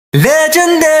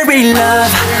Legendary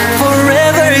love,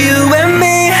 forever you and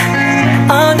me.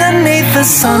 Underneath the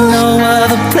sun, no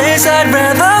other place I'd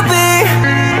rather be.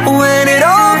 When it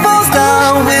all falls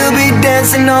down, we'll be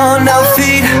dancing on our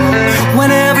feet.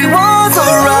 When everyone's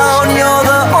around, you're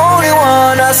the only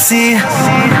one I see.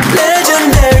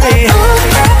 Legendary.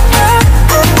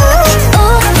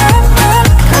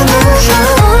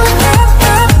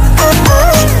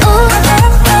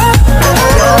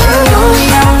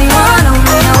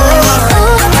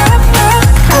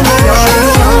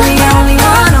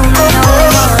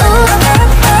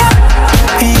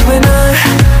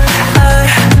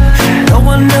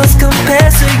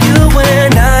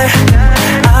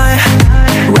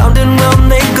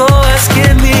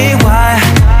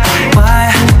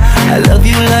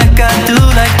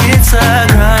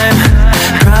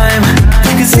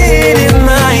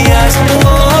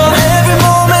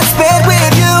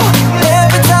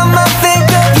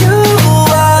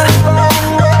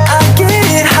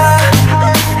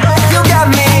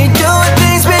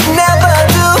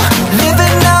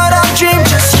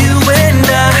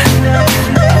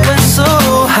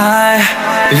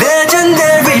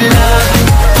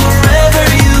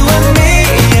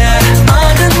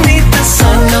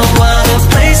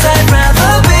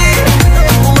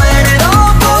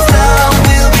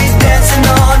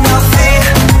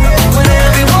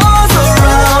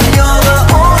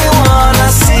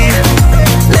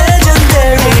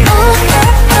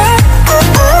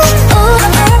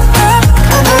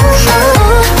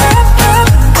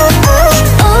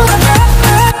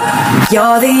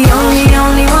 You're the only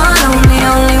one, only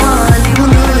one.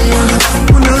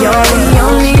 You're the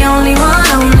only one, only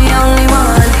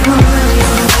one.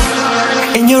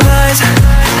 In your eyes,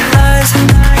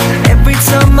 every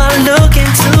time I look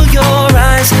into your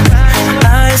eyes,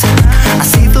 I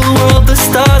see the world, the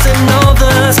stars and all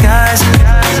the skies.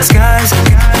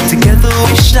 Together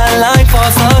we shine like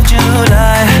 4th of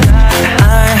July.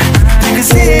 You can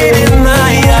see it in my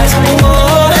eyes.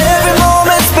 Oh, every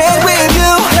moment spent with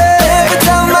you. Every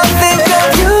time I think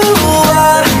of you,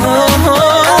 I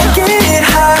get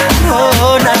high.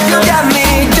 Oh, now you got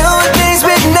me doing things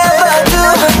we'd never do.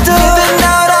 Living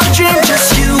out our dream,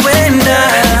 just you and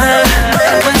I.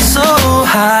 Went so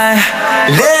high.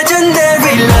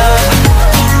 Legendary love,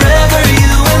 forever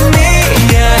you and me.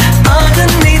 Yeah,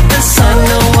 underneath the sun,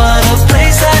 no other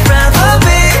place I'd rather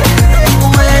be.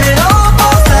 When it all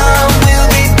falls down, we'll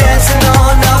be dancing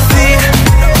on our feet.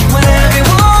 When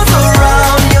everyone's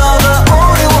around, you're the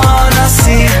only one I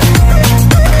see.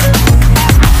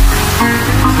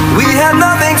 We have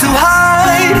nothing to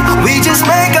hide, we just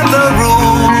make up the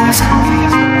rules.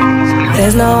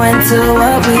 There's no end to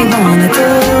what we wanna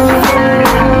do,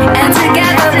 and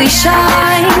together we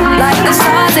shine like the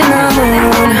stars in the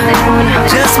moon.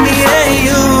 Just me and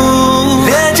you.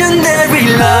 Legendary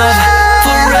love,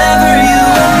 forever you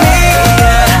and me.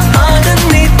 Yeah,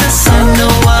 underneath the sun, no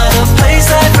other place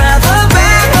I'd rather be.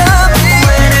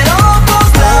 When it all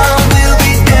falls down, we'll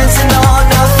be dancing on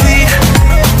our feet.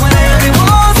 When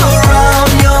everyone's around,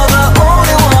 you're the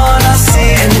only one I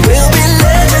see. And we'll be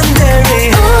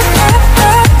legendary.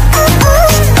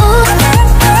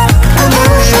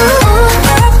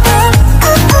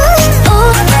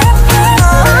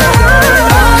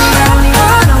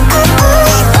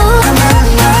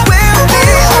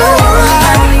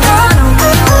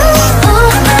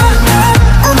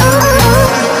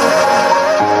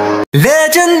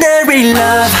 Legendary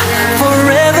love,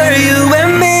 forever you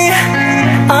and me.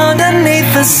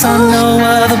 Underneath the sun, no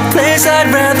other place I'd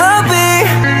rather be.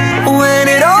 When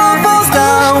it all falls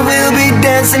down, we'll be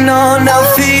dancing on our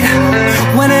feet.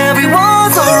 When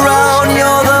everyone's around,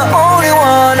 you're the only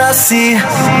one I see.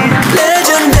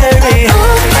 Legendary.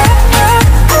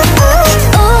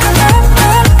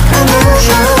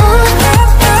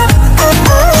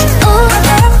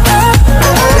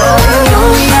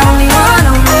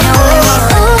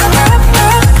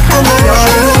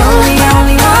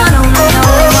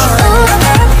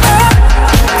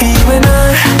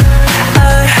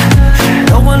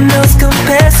 No one else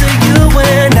compares to you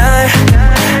and I.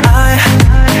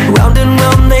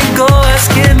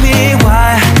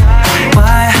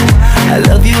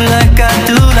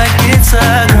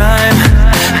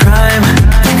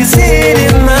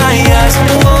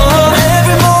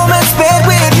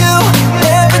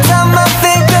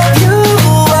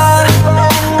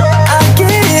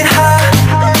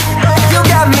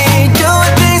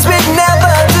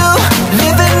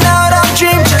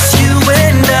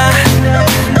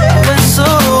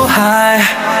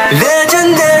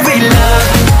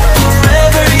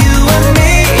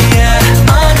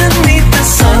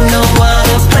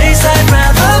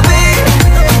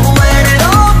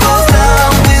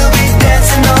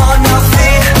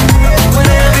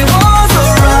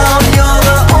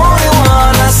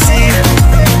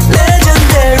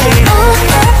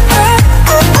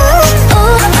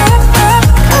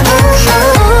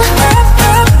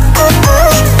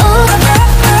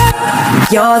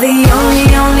 You're the